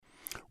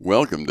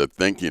Welcome to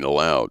Thinking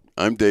Aloud.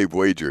 I'm Dave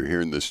Wager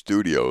here in the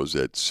studios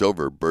at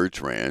Silver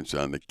Birch Ranch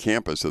on the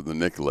campus of the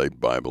Nicolay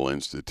Bible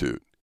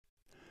Institute.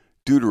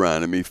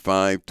 Deuteronomy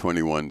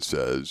 5:21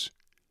 says,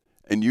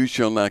 "And you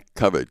shall not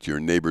covet your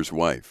neighbor's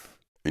wife,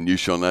 and you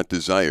shall not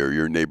desire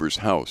your neighbor's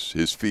house,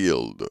 his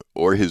field,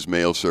 or his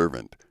male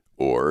servant,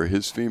 or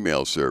his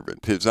female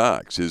servant, his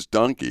ox, his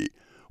donkey,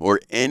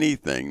 or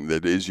anything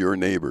that is your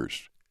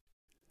neighbor's."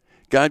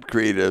 God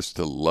created us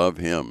to love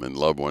him and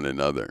love one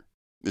another.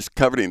 This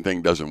coveting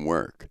thing doesn't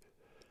work.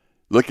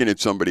 Looking at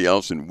somebody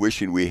else and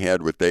wishing we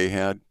had what they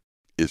had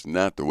is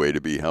not the way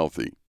to be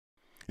healthy.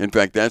 In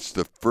fact, that's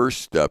the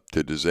first step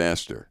to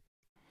disaster.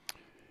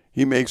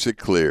 He makes it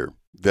clear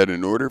that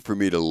in order for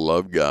me to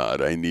love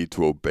God, I need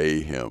to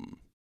obey him.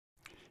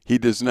 He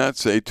does not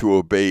say to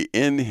obey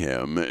in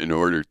him in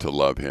order to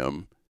love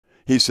him.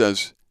 He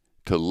says,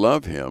 to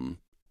love him,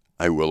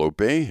 I will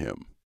obey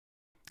him.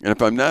 And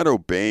if I'm not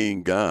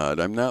obeying God,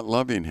 I'm not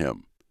loving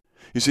him.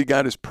 You see,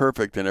 God is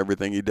perfect in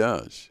everything he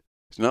does.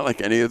 He's not like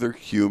any other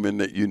human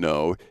that you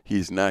know.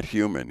 He's not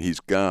human.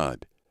 He's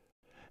God.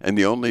 And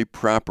the only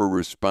proper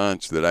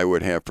response that I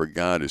would have for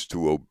God is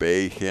to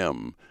obey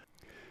him.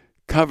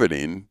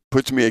 Coveting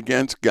puts me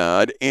against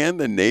God and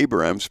the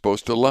neighbor I'm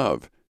supposed to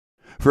love.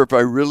 For if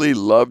I really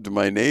loved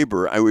my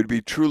neighbor, I would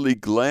be truly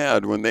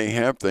glad when they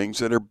have things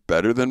that are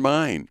better than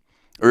mine,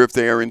 or if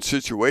they are in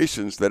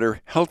situations that are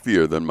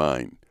healthier than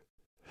mine.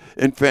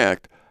 In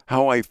fact,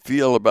 how I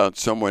feel about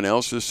someone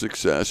else's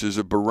success is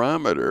a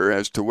barometer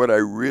as to what I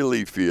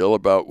really feel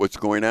about what's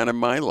going on in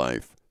my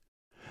life.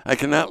 I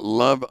cannot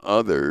love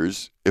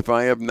others if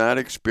I have not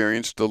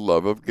experienced the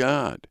love of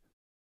God.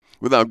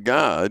 Without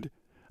God,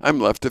 I'm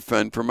left to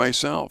fend for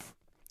myself.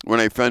 When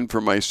I fend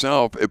for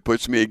myself, it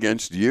puts me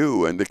against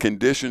you, and the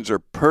conditions are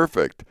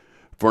perfect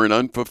for an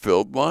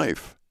unfulfilled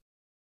life.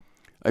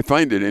 I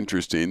find it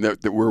interesting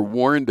that we're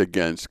warned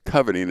against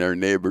coveting our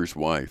neighbor's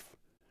wife.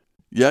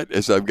 Yet,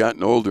 as I've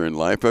gotten older in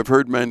life, I've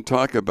heard men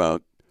talk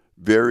about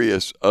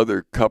various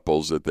other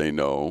couples that they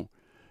know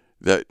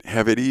that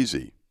have it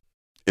easy.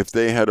 If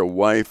they had a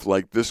wife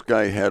like this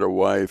guy had a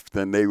wife,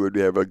 then they would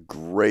have a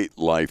great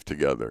life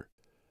together.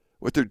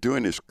 What they're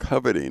doing is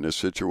coveting a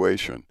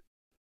situation.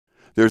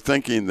 They're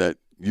thinking that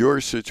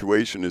your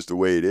situation is the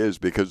way it is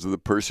because of the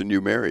person you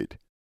married.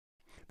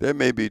 That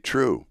may be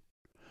true,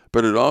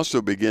 but it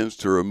also begins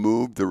to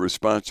remove the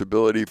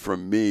responsibility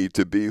from me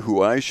to be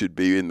who I should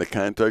be in the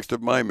context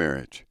of my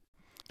marriage.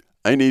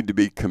 I need to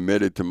be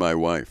committed to my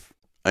wife.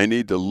 I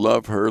need to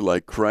love her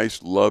like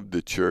Christ loved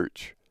the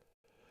church.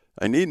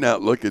 I need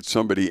not look at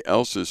somebody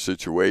else's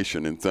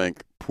situation and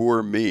think,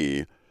 poor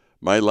me,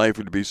 my life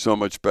would be so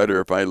much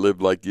better if I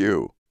lived like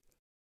you.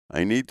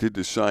 I need to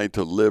decide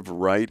to live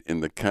right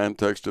in the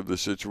context of the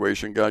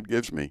situation God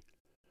gives me.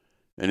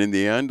 And in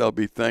the end, I'll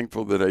be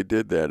thankful that I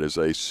did that as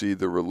I see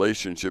the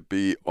relationship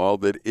be all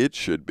that it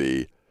should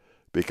be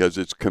because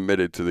it's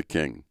committed to the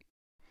King.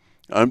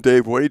 I'm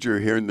Dave Wager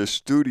here in the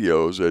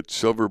studios at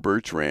Silver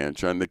Birch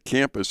Ranch on the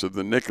campus of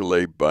the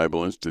Nicolay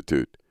Bible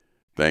Institute.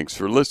 Thanks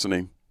for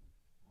listening.